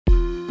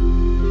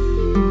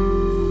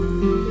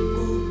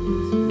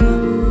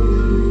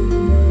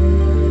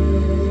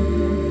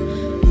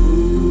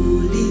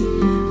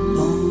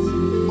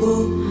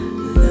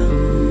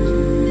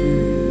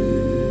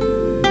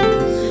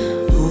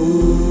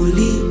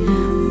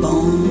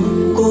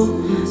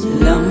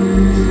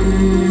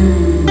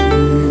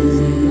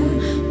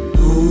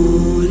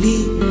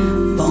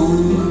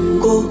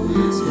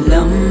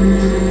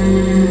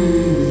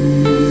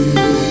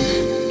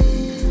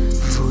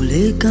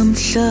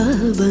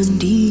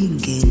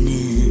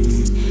ndingene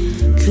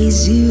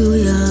Nhliziyo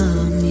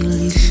yami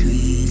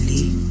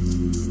lihlwili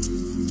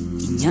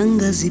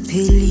Inyanga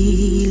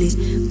ziphelile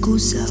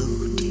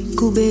kuzawuthi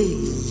kube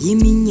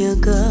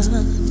yiminyaka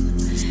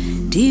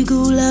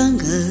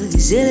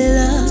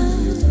Ndikulangazelela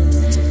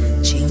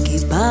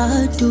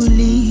Njengibhadu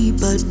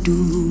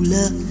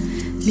libhadula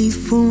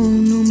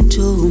lifuna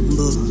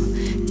umthombo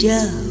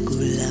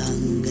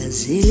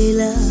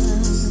Ndiyakulangazelela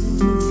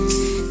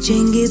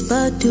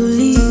Njengibhadu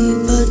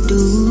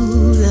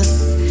libhadula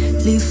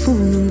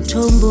lifuna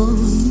umthombo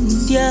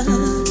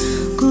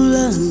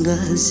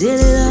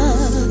Ndiyakulangazelela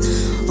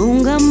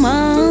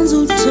Ungamanzi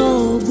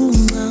uthoba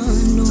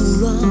unxano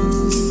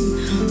lwami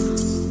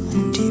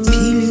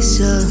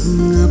Undiphilisa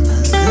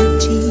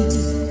ngaphakathi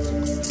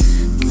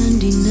Xa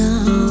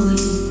ndinawe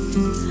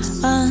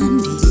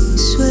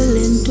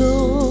andiswele nto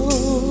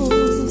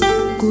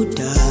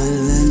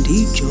Kudala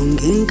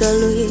ndijonge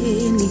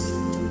enkalweni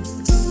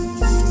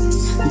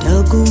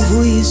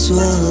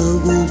Ndakuvuyiswa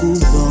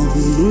kukubona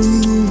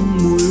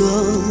uncumo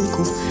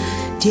lwakho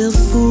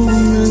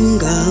Ndiyafunga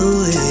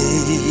ngawe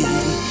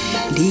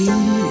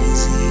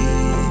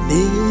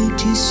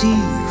Ndizibethi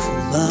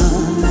isifuba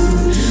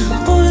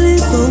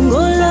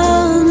Ulibhongo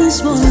lami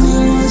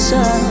isibonelo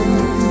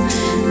sami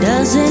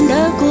Ndaze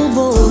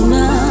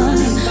ndakubona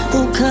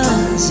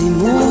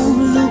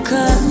ukhazimula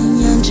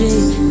ukhanya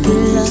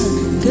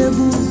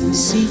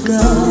njengelakebusika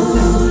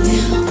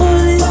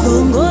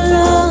Ulibhongo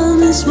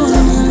lami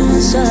isibonelo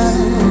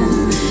sami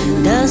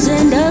Ndaze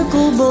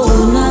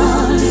ndakubona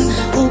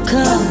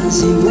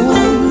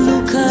ukhazimula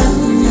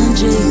ukhanya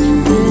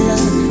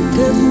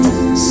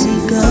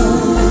njengelakebusika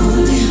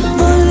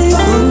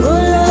Ulibhongo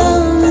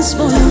lami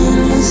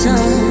isibonelo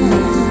sami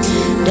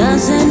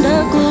Ndaze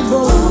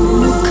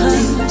ndakubona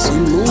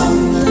ukhazimula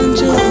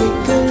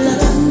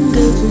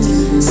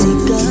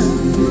njengelakebusika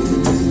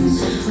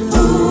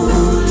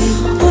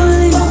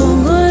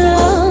Ulibhongo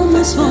lami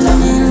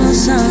isibonelo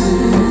sami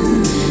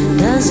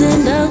Ndaze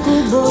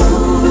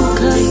ndakubona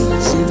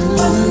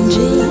ukhazimula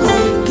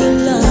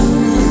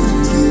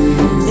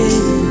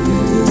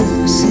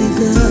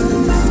njengelakebusika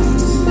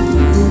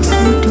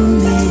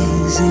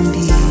Ufudumeza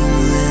impilo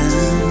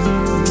yami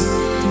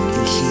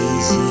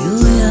Inhliziyo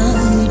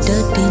yami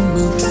idade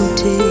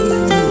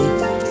emafutheni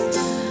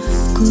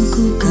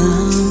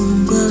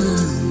Kukugangwa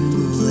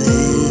nguwe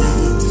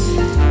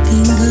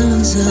Ingalo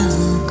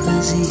zakho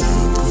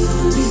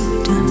zigcwele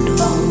uthando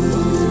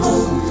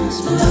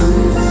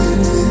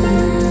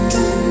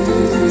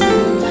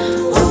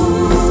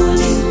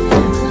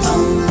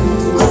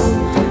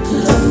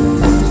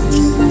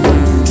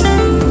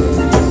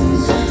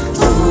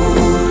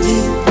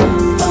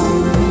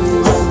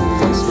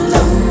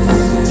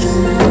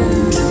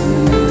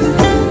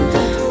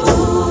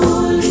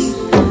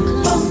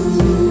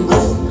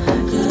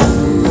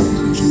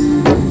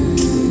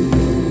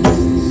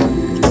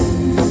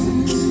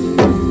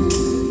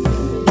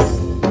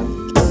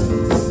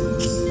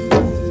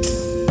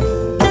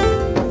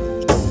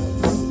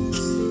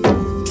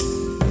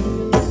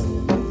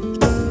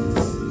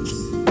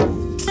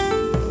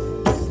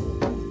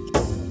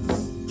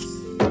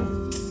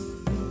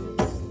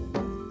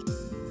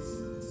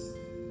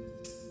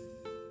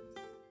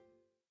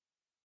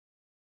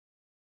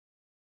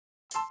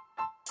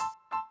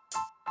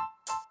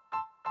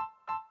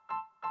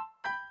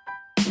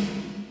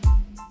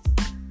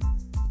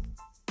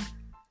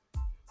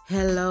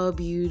Hello,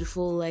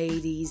 beautiful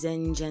ladies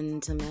and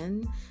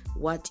gentlemen.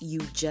 What you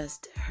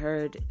just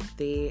heard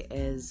there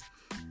is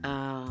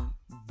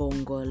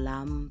Bongo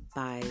Lam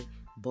by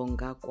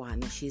Bonga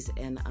Kwana. She's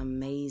an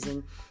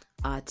amazing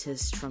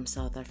artist from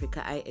South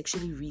Africa. I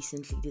actually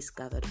recently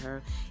discovered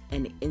her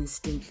and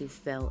instantly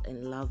fell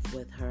in love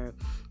with her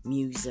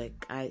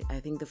music. I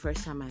think the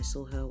first time I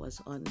saw her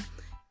was on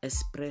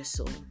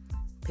Espresso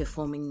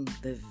performing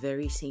the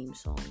very same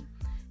song.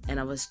 And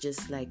I was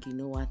just like, you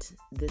know what?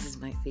 This is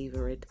my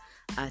favorite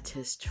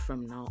artist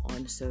from now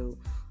on. So,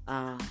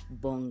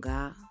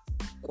 Bonga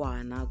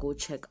Kwana, go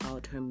check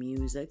out her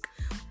music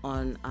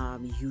on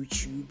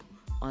YouTube,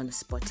 on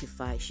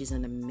Spotify. She's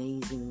an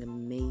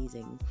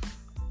amazing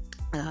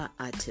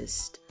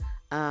artist.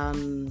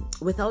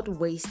 Without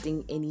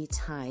wasting any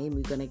time,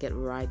 we're gonna get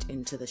right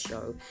into the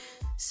show.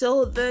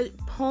 So, the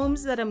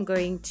poems that I'm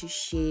going to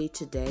share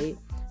today,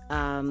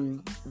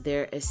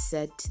 they're a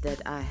set that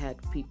I had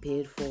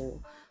prepared for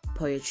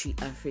Poetry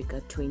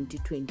Africa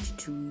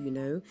 2022. You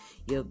know,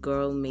 your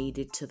girl made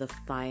it to the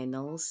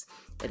finals.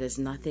 It is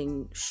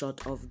nothing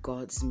short of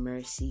God's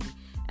mercy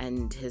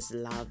and his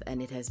love,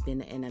 and it has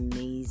been an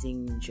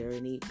amazing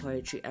journey.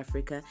 Poetry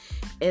Africa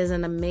is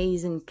an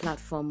amazing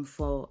platform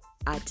for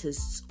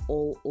artists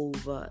all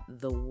over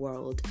the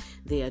world.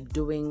 They are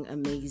doing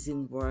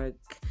amazing work.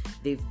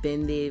 They've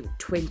been there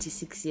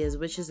 26 years,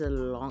 which is a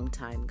long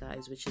time,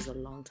 guys,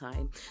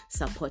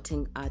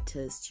 supporting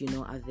artists, you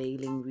know,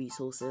 availing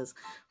resources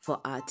for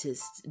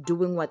artists,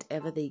 doing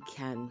whatever they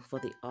can for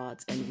the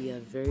arts. And we are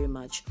very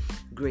much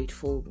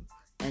grateful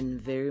and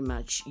very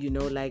much, you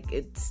know, like,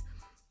 it's,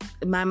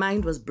 my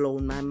mind was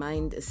blown. My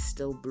mind is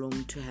still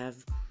blown to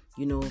have,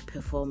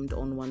 performed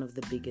on one of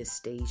the biggest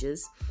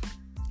stages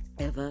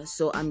ever.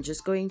 So I'm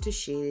just going to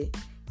share,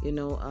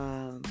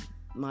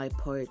 my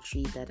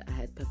poetry that I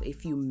had.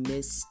 If you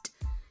missed,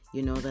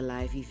 the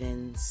live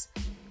events,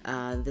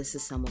 this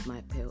is some of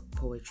my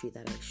poetry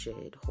that I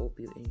shared. Hope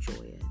you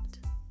enjoy it.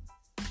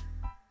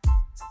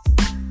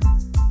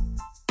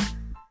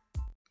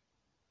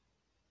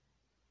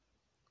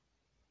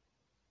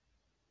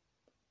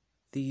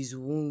 These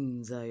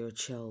wounds are your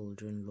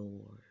children,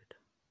 Lord.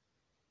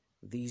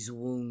 These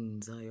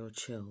wounds are your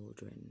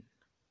children.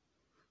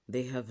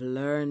 They have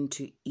learned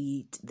to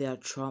eat their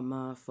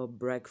trauma for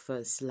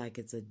breakfast like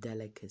it's a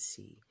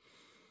delicacy.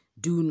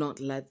 Do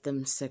not let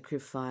them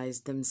sacrifice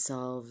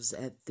themselves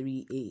at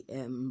 3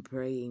 a.m.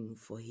 praying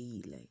for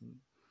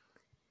healing.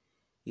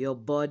 Your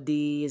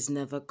body is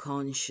never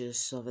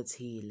conscious of its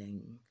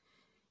healing.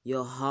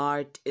 Your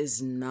heart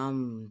is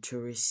numb to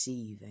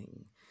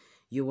receiving.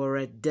 You are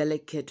a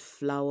delicate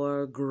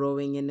flower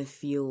growing in a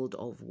field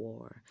of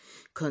war.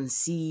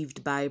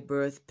 Conceived by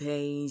birth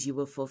pains, you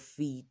were for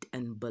feet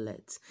and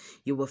bullets.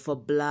 You were for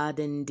blood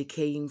and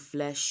decaying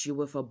flesh. You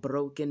were for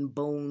broken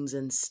bones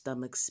and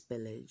stomach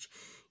spillage.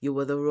 You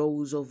were the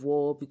rose of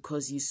war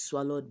because you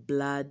swallowed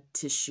blood,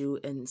 tissue,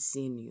 and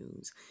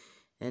sinews.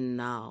 And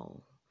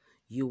now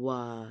you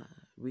are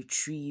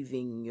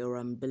retrieving your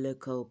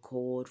umbilical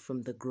cord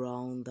from the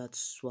ground that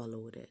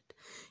swallowed it.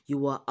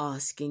 You are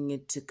asking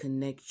it to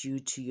connect you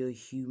to your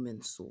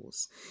human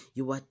source.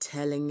 You are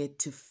telling it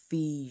to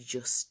feed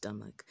your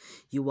stomach.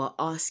 You are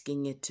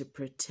asking it to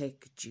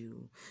protect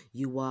you.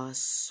 You are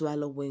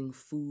swallowing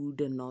food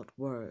and not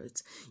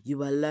words.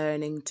 You are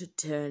learning to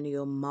turn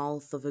your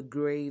mouth of a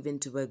grave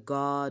into a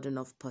garden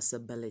of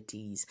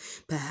possibilities.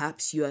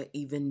 Perhaps you are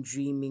even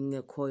dreaming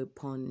a koi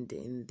pond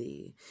in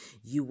there.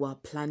 You are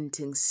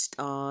planting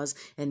stars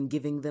and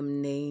giving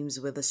them names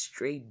with a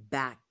straight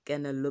back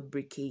and a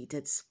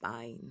lubricated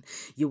spine.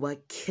 You are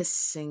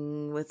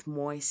kissing with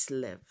moist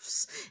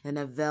lips and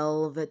a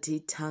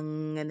velvety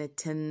tongue and a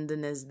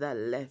tenderness that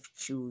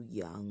left you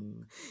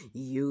young.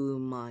 You,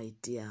 my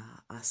dear,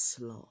 are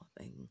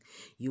slothing.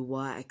 You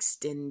are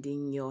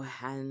extending your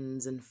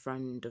hands in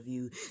front of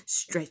you,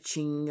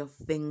 stretching your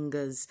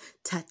fingers,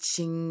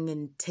 touching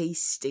and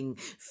tasting,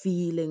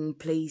 feeling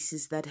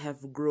places that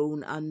have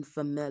grown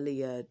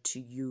unfamiliar to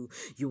you.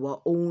 You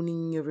are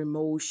owning your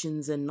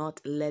emotions and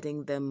not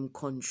letting them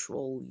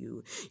control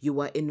you. You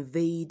are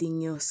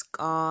invading your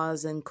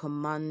scars and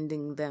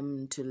commanding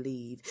them to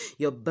leave.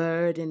 Your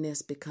burden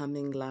is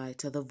becoming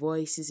lighter. The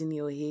voices in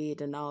your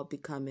head are now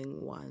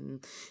becoming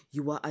one.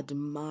 You are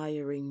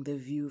admiring the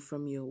view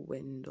from your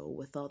window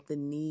without the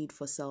need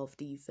for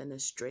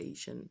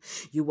self-defenestration.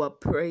 You are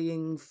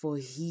praying for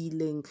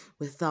healing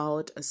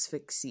without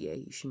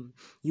asphyxiation.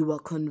 You are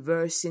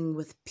conversing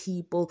with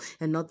people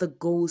and not the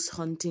ghost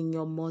haunting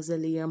your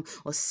mausoleum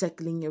or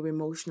circling your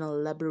emotional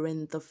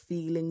labyrinth of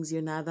feelings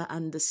you neither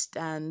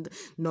understand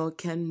nor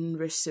can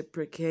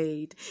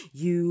reciprocate.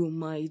 You,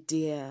 my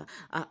dear,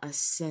 are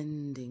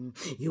ascending.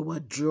 You are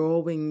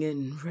drawing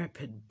in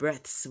rapid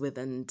breaths with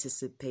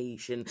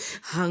anticipation,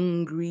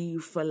 hungry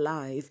for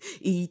life,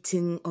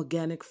 eating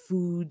organic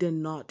food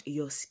and not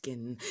your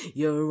skin.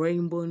 Your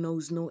rainbow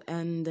knows no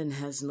end and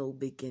has no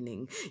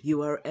beginning.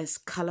 You are as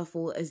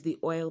colorful as the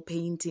oil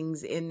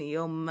paintings in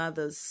your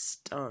mother's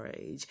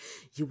storage.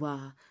 You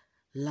are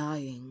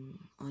lying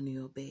on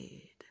your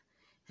bed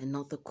and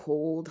not the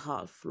cold,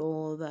 hard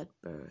floor that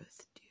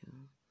birthed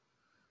you.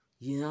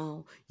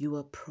 Now you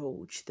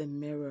approach the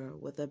mirror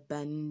with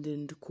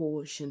abandoned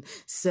caution,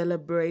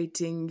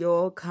 celebrating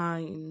your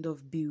kind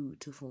of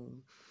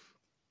beautiful.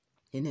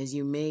 And as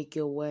you make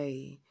your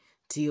way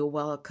to your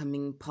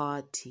welcoming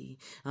party,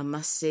 I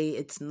must say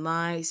it's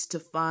nice to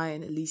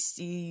finally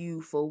see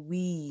you, for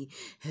we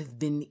have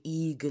been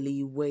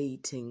eagerly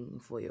waiting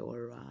for your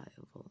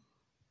arrival.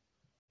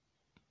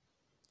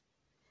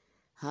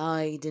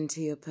 Hide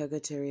into your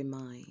purgatory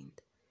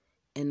mind,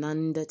 an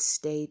undead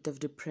state of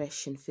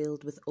depression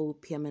filled with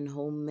opium and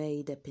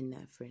homemade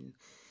epinephrine,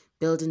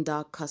 building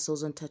dark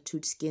castles on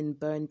tattooed skin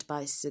burned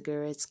by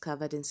cigarettes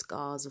covered in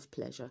scars of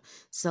pleasure,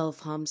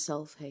 self-harm,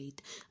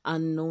 self-hate,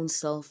 unknown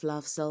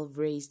self-love,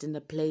 self-raised in a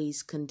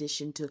place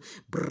conditioned to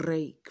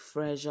break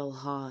fragile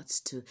hearts,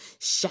 to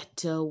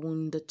shatter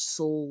wounded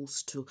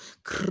souls, to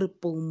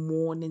cripple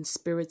mourning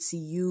spirits. See,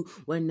 you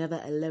were never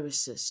a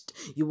lyricist.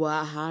 You were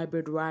a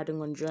hybrid riding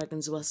on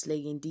dragons while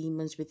slaying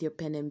demons with your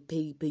pen and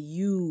paper.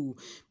 You,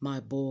 my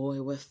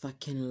boy, were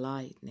fucking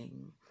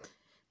lightning.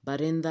 But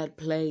in that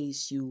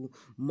place, you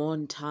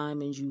mourned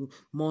time and you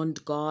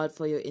mourned God,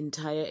 for your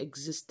entire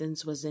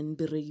existence was in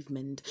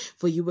bereavement.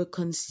 For you were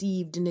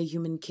conceived in a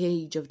human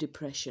cage of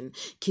depression,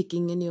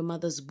 kicking in your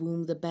mother's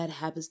womb the bad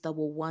habits that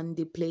will one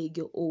day plague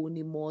your own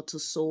immortal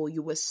soul.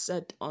 You were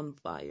set on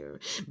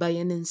fire by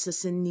an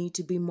incessant need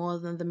to be more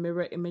than the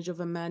mirror image of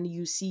a man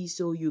you see.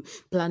 So you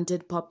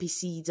planted poppy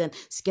seeds and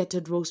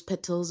scattered rose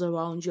petals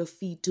around your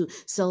feet to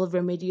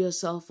self-remedy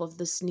yourself of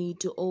this need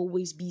to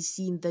always be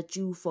seen, that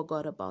you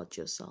forgot about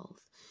yourself.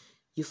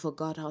 You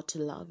forgot how to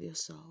love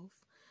yourself.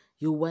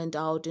 You went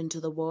out into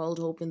the world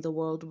hoping the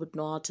world would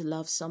not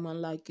love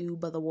someone like you,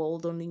 but the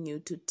world only knew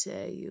to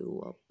tear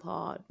you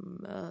apart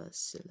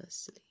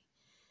mercilessly.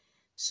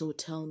 So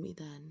tell me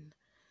then,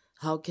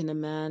 how can a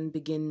man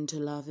begin to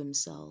love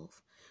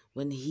himself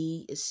when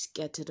he is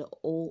scattered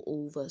all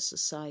over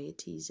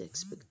society's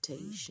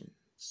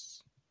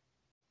expectations?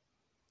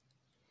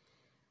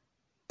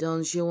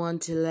 Don't you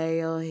want to lay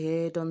your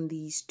head on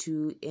these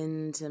two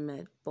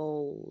intimate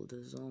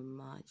boulders on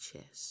my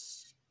chest?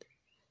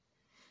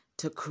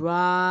 To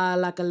cry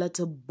like a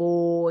little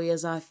boy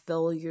as I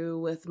fill you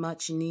with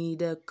much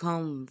needed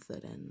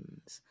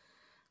confidence,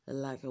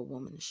 like a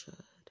woman should.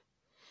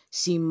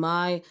 See,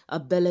 my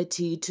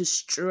ability to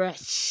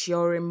stretch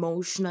your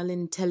emotional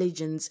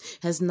intelligence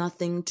has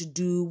nothing to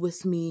do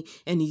with me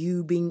and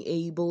you being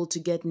able to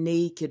get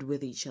naked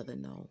with each other,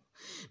 no.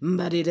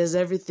 But it has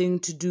everything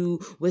to do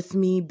with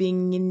me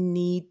being in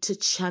need to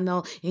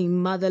channel a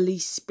motherly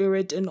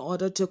spirit in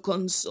order to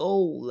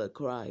console a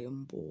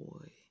crying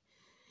boy.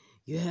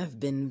 You have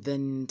been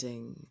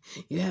venting,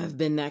 you have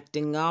been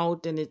acting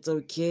out, and it's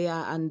okay,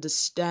 I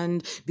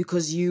understand,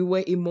 because you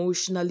were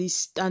emotionally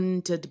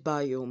stunted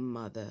by your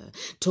mother,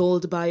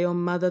 told by your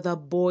mother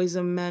that boys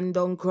and men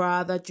don't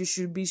cry, that you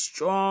should be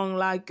strong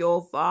like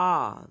your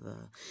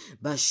father.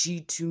 But she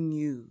too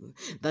knew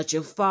that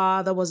your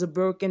father was a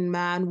broken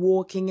man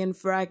walking in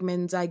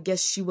fragments. I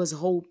guess she was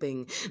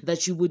hoping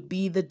that you would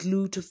be the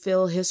glue to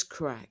fill his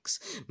cracks.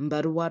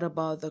 But what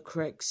about the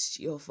cracks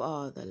your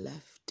father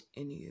left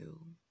in you?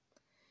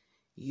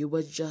 You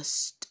were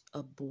just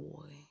a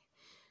boy,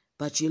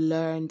 but you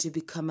learned to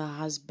become a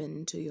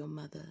husband to your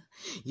mother.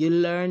 You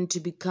learned to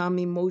become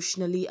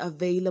emotionally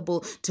available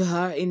to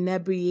her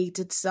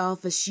inebriated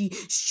self as she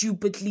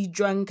stupidly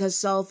drank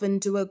herself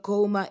into a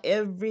coma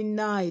every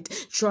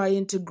night,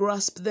 trying to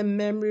grasp the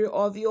memory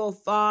of your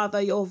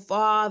father. Your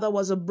father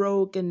was a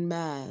broken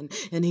man,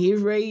 and he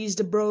raised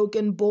a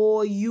broken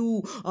boy.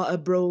 You are a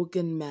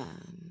broken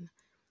man.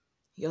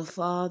 Your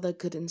father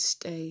couldn't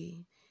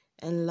stay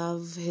and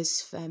love his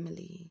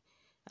family,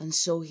 and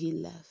so he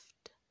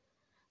left.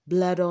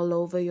 Blood all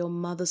over your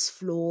mother's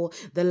floor,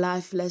 the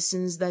life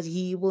lessons that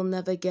he will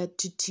never get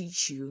to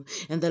teach you,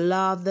 and the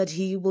love that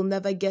he will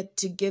never get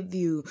to give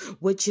you,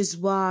 which is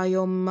why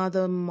your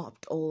mother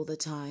mopped all the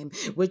time,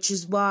 which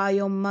is why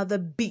your mother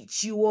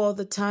beat you all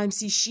the time.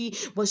 See, she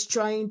was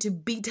trying to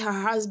beat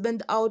her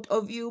husband out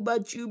of you,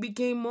 but you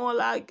became more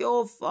like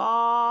your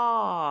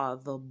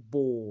father,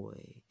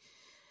 boy.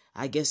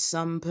 I guess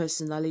some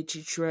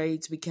personality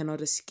traits we cannot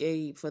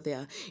escape, for they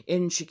are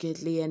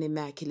intricately and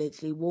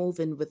immaculately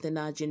woven within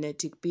our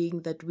genetic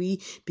being, that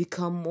we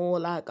become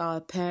more like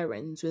our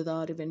parents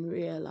without even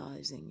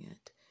realizing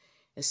it,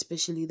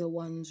 especially the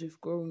ones we've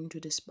grown to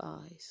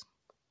despise.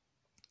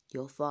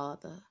 Your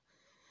father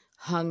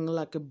hung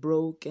like a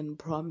broken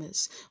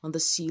promise on the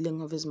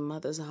ceiling of his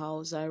mother's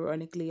house,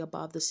 ironically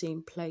above the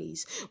same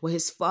place where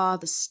his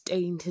father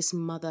stained his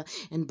mother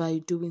and by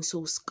doing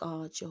so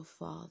scarred your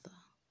father.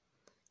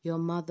 Your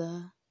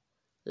mother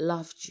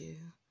loved you,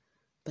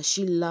 but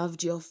she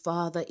loved your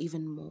father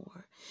even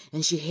more,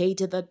 and she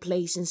hated that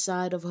place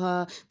inside of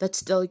her that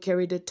still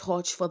carried a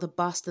torch for the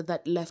bastard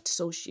that left,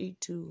 so she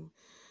too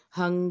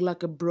hung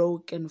like a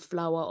broken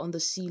flower on the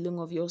ceiling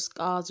of your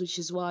scars, which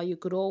is why you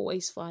could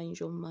always find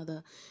your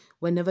mother.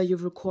 Whenever you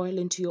recoil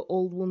into your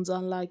old wounds,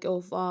 unlike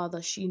your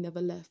father, she never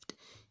left.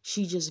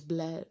 She just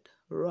bled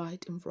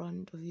right in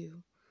front of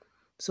you.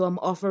 So I'm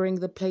offering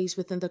the place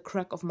within the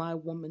crack of my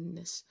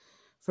womanness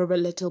for a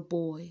little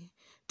boy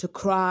to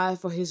cry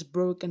for his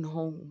broken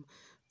home,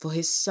 for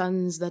his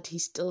sons that he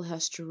still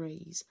has to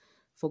raise,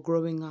 for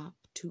growing up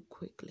too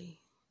quickly.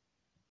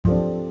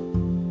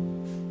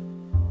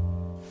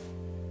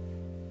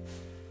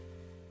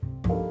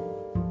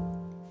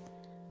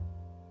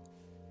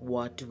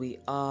 What we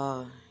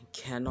are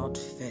cannot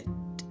fit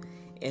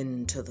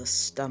into the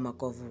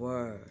stomach of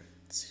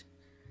words.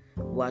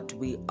 What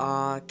we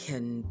are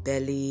can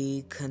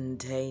barely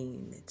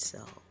contain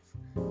itself.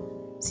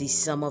 See,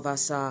 some of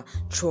us are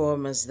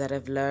traumas that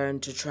have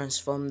learned to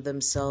transform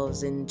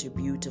themselves into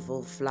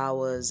beautiful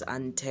flowers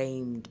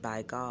untamed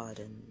by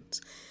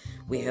gardens.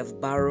 We have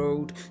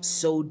burrowed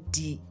so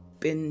deep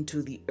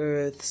into the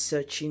earth,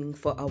 searching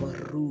for our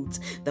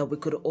roots, that we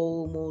could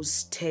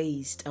almost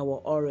taste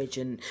our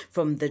origin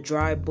from the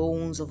dry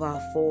bones of our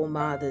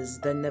foremothers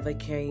that never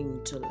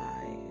came to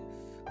life.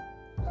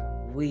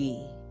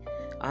 We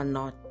are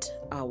not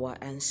our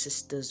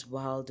ancestors'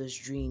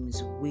 wildest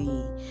dreams. We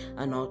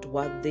are not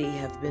what they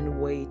have been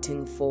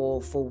waiting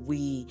for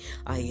we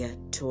are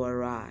yet to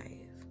arrive.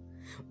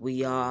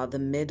 We are the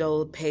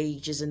middle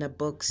pages in a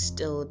book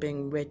still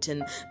being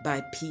written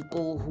by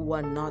people who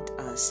are not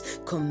us,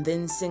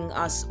 convincing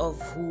us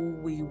of who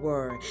we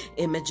were.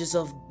 Images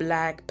of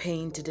black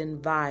painted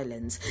in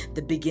violence.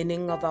 The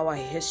beginning of our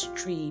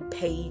history,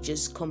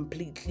 pages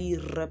completely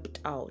ripped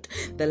out.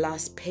 The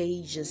last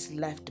pages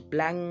left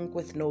blank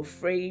with no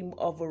frame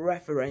of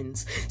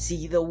reference.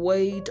 See, the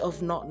weight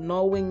of not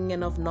knowing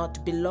and of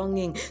not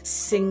belonging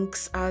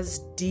sinks us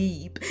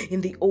deep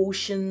in the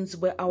oceans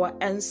where our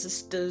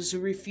ancestors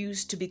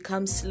refuse to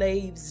become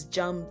slaves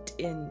jumped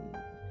in.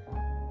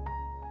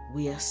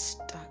 We are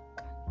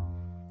stuck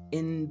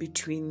in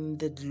between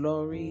the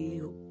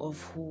glory of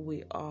who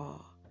we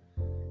are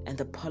and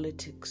the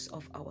politics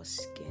of our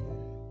skin.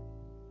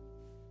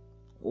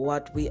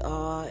 What we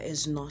are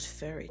is not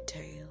fairy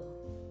tale.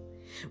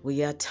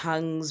 We are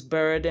tongues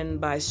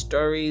burdened by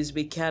stories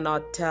we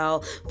cannot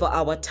tell, for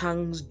our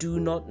tongues do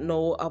not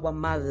know our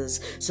mothers.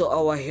 So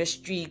our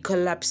history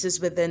collapses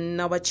within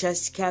our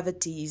chest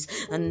cavities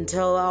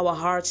until our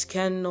hearts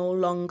can no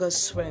longer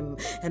swim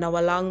and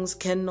our lungs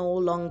can no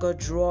longer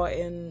draw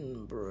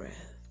in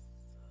breath.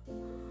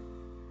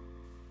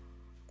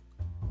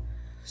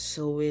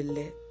 So we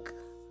lick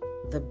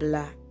the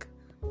black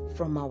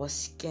from our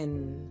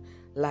skin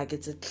like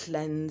it's a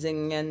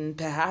cleansing, and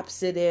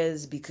perhaps it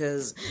is,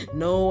 because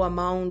no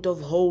amount of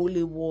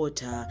holy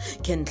water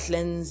can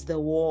cleanse the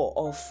war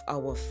of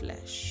our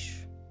flesh.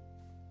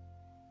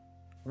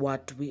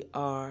 What we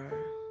are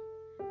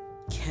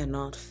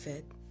cannot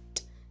fit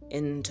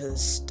into the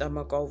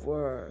stomach of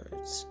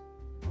words.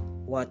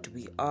 What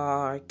we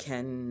are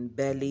can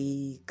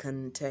barely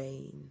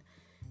contain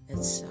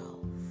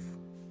itself.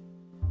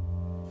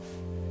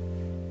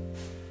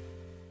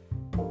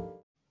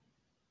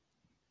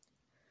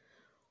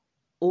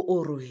 O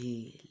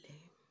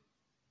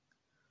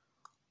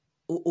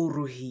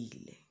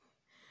orohile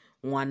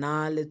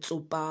ngwana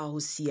letsopa ho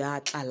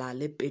sia tlala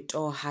le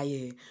peto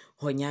hae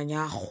ho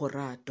nyanya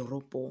kgora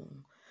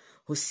toropong,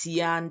 ho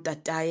sia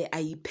ntatae a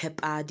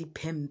iphepa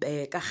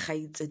diphempe ka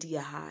kgaitsedi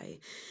ya hae,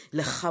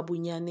 le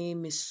kgabunyane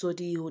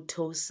mesodi ho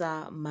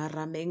theosa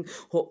marameng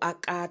ho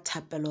aka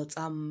thapelo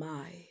tsa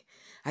mmae.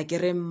 A ke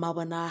re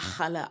mmabona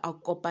kgale a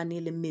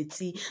kopane le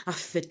metsi a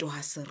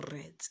fetoha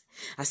seretse,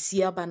 a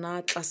sia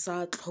bana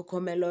tlasa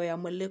tlhokomelo ya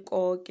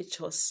moleko ke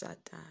tjho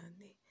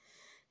Satane.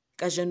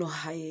 Ka jeno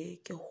hae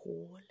ke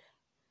hole,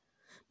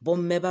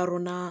 bomme ba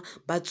rona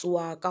ba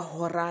tsoa ka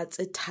hora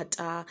tse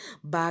thata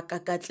ba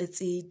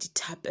kakatletse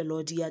dithapelo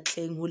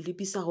diatleng ho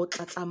lebisa ho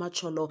tlatsa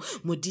matjholo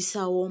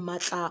modisa o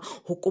matla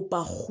ho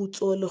kopa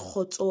kgutso le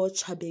kgotso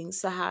tjhabeng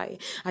sa hae.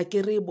 A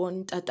ke re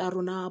bontata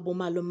rona bo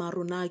maloma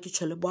rona ke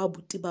tjho le bo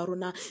abuti ba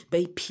rona ba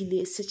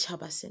iphile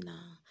setjhaba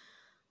sena.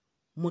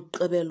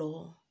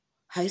 Moqebelo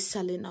ha e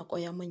sa le nako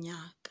ya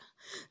monyaka,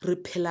 re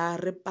phela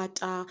re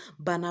pata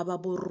bana ba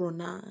bo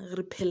rona,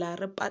 re phela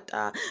re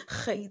pata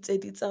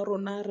kgaitsedi tsa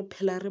rona, re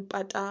phela re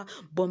pata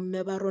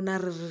bomme ba rona,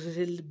 re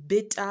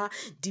beta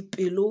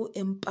dipelo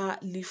empa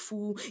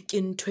lefu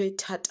ke ntho e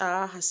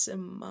thata ha se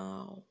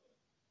mmao.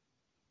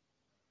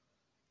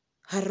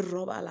 Ha re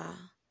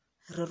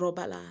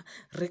robala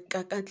re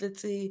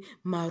kakatletse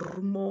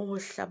marumo ho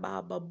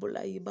hlaba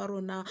babolai ba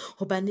rona,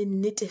 hobane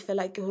nnete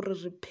fela ke hore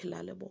re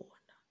phela le bona,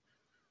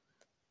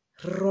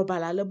 re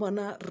robala le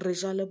bona, re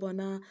ja le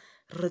bona,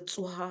 re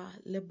tsoha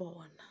le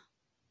bona.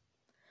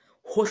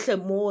 Hohle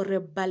mo re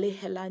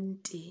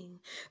balehelang teng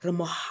re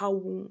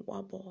mohaung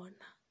wa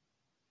bona.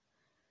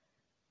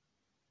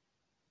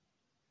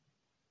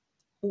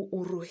 O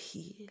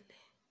orohile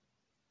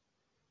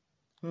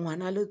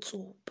ngwana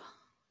letsopa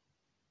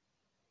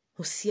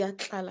ho sia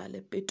tlala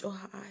le peto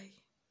hae,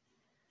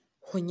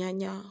 ho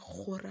nyanya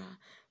kgora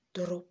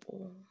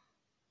toropong,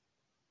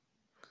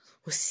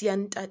 ho sia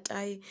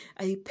ntatae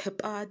a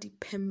iphepa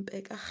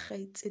diphempe ka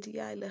kgaitsedi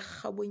ya le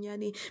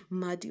kgabunyane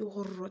madi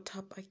ho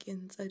rotha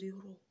pakeng tsa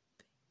dirope.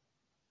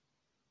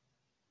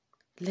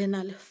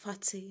 Lena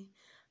lefatshe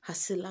ha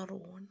se la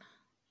rona.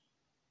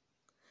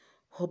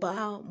 Ho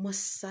ba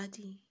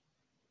mosadi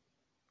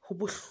ho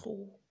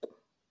bohloko,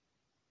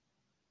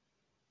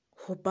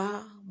 ho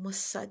ba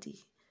mosadi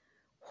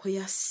ho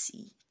ya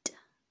sita,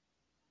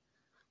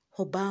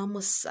 ho ba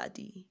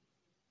mosadi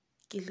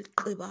ke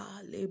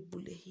leqeba le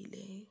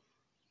bulehileng.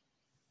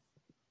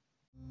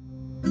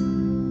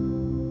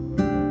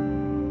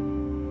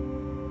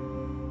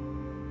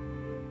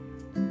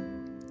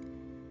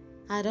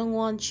 I don't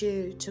want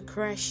you to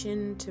crash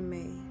into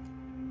me.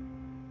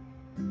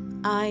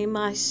 I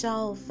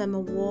myself am a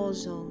war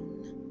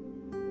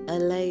zone, a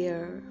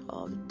layer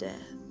of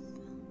death.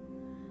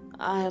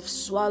 I have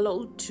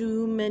swallowed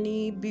too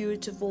many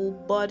beautiful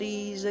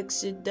bodies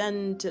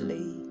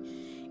accidentally.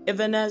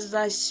 Even as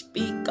I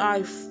speak,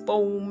 I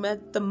foam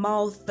at the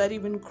mouth that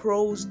even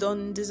crows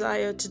don't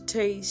desire to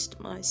taste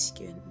my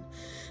skin.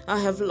 I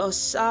have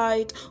lost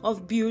sight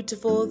of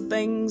beautiful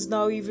things,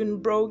 now even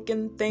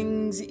broken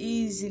things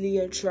easily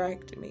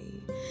attract me.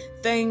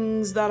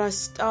 Things that are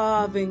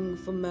starving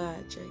for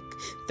magic,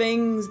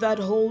 things that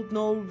hold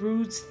no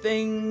roots,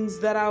 things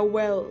that are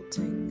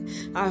wilting.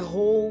 I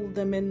hold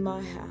them in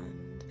my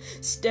hand,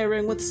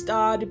 staring with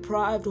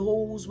star-deprived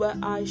holes where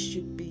I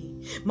should be.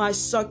 My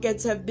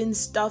sockets have been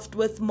stuffed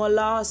with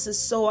molasses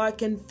so I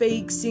can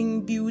fake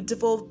sing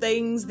beautiful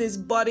things. This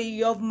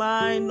body of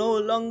mine no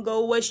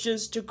longer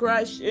wishes to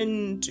crash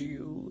into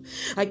you. you.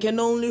 I can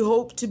only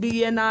hope to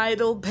be an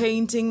idle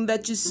painting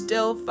that you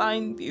still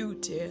find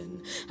beauty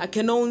in. I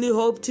can only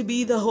hope to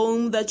be the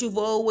home that you've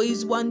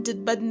always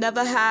wanted but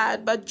never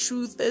had. But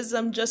truth is,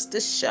 I'm just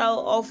a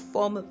shell of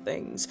former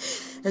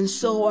things. And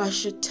so I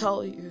should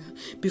tell you,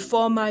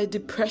 before my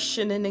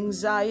depression and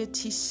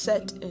anxiety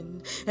set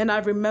in, and I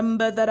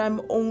remember that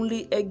I'm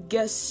only a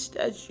guest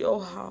at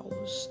your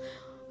house,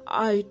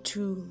 I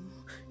too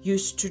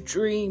used to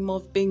dream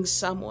of being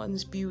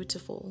someone's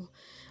beautiful.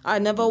 I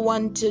never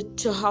wanted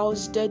to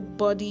house dead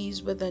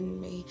bodies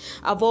within me.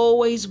 I've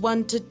always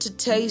wanted to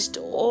taste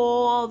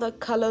all the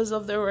colors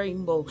of the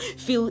rainbow,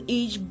 feel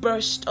each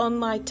burst on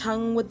my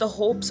tongue with the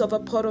hopes of a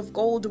pot of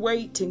gold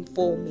waiting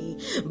for me.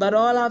 But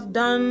all I've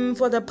done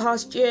for the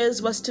past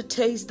years was to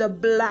taste the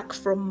black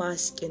from my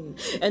skin,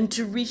 and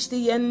to reach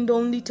the end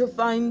only to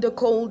find a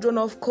cauldron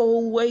of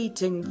coal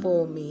waiting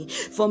for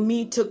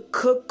me to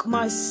cook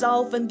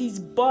myself and these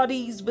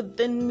bodies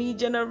within me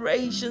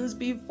generations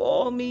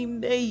before me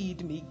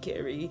made me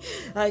carry.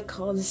 I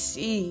can't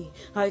see,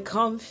 I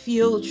can't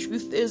feel.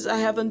 Truth is, I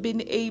haven't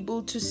been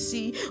able to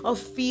see or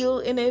feel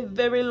in a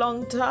very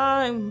long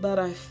time, but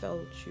I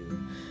felt you.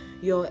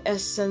 Your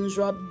essence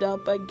rubbed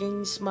up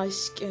against my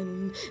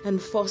skin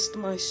and forced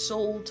my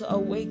soul to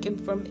awaken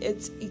from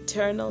its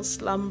eternal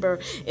slumber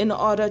in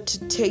order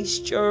to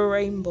taste your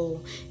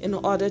rainbow, in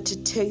order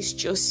to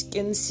taste your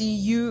skin. See,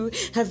 you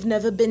have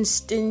never been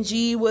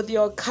stingy with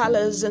your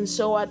colors, and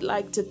so I'd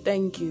like to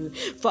thank you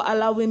for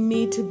allowing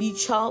me to be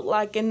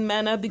childlike in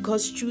manner,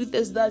 because truth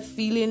is that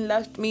feeling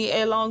left me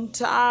a long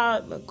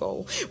time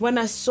ago when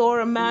I saw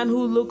a man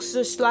who looks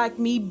just like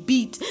me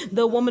beat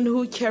the woman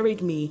who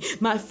carried me.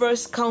 My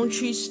first country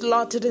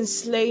slaughtered and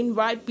slain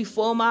right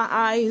before my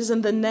eyes,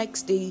 and the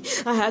next day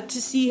I had to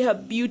see her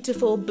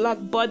beautiful black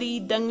body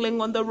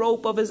dangling on the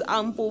rope of his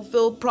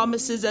unfulfilled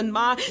promises, and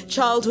my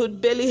childhood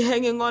belly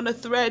hanging on a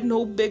thread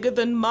no bigger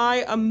than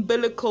my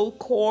umbilical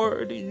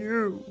cord.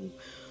 You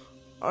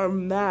are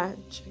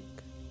magic.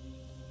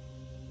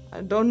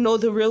 I don't know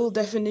the real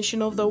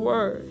definition of the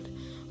word.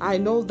 I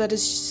know that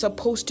it's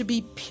supposed to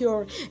be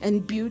pure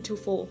and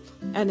beautiful,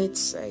 and it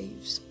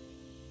saves.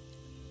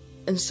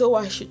 And so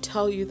I should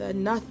tell you that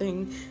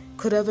nothing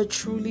could ever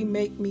truly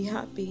make me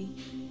happy,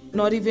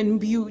 not even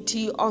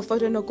beauty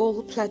offered in a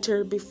gold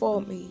platter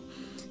before me.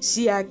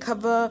 See, I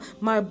cover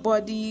my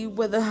body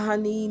with the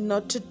honey,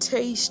 not to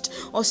taste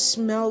or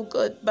smell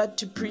good, but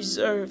to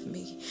preserve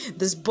me.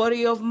 This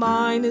body of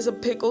mine is a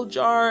pickle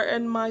jar,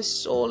 and my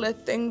soul a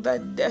thing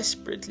that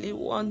desperately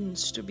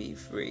wants to be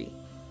free.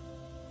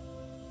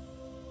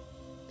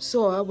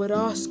 So I would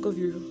ask of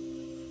you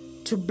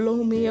to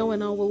blow me out,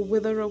 and I will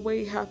wither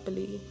away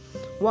happily,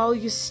 while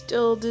you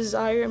still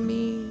desire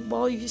me,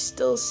 while you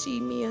still see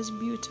me as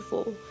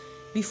beautiful,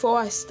 before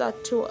I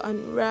start to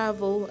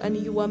unravel and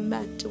you are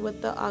met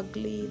with the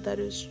ugly that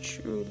is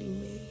truly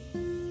me.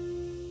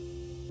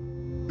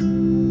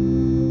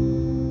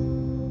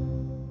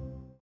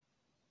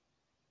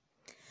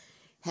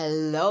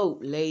 Hello,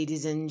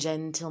 ladies and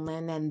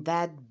gentlemen, and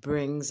that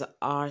brings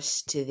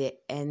us to the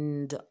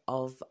end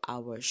of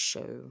our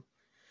show.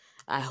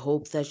 I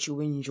hope that you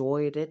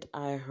enjoyed it.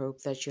 I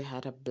hope that you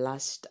had a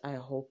blast. I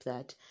hope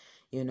that,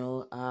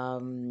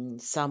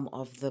 some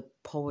of the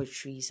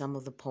poetry, some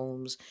of the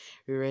poems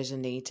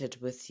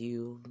resonated with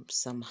you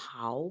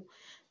somehow.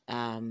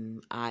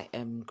 I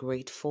am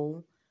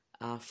grateful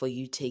for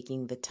you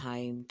taking the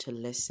time to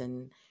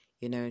listen,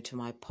 to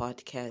my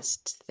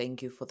podcast.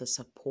 Thank you for the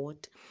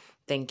support.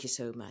 Thank you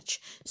so much.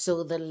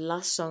 So the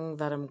last song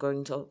that I'm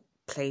going to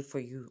play for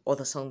you, or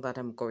the song that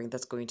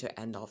that's going to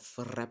end off,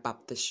 wrap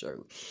up the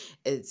show,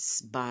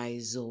 it's by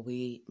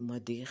Zoe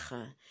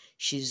Modiga.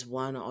 She's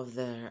one of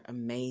the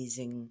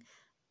amazing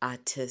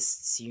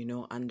artists,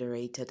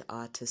 underrated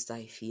artists,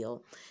 I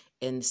feel,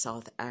 in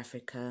South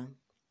Africa.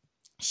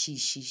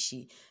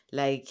 She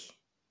like,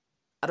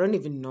 I don't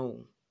even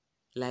know,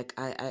 like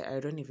I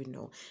don't even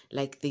know,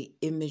 like the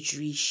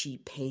imagery she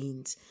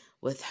paints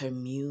with her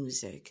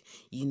music,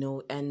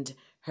 and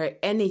her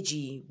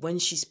energy when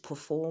she's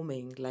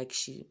performing. Like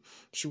she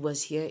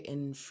was here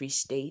in Free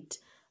State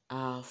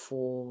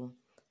for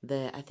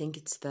I think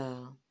it's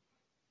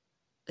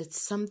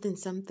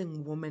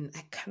something woman,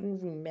 I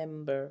can't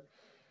remember,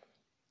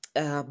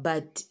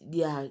 but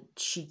yeah,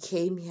 she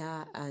came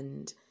here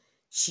and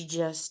she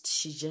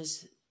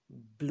just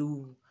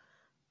blew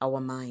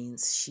our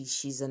minds.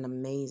 She's an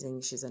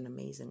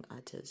amazing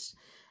artist,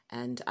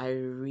 and I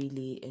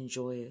really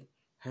enjoy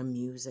her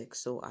music.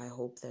 So I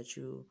hope that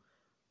you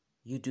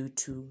do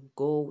too.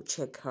 Go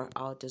check her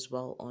out as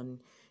well on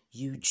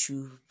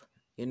YouTube,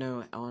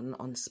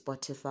 on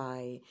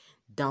Spotify.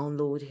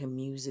 Download her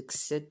music,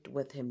 sit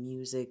with her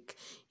music,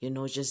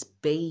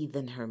 just bathe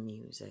in her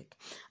music.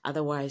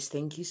 Otherwise,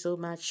 thank you so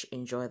much.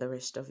 Enjoy the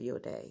rest of your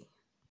day.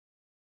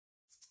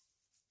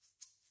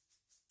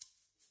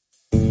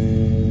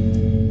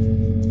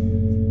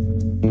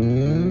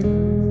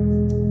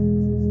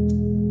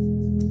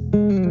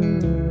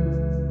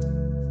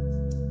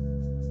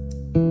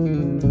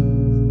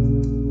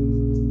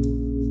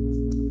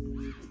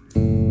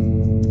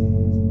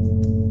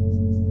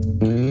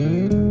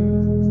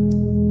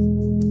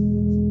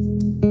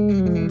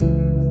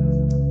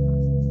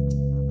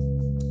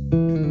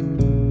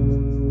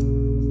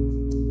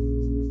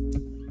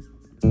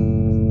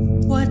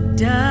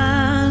 Da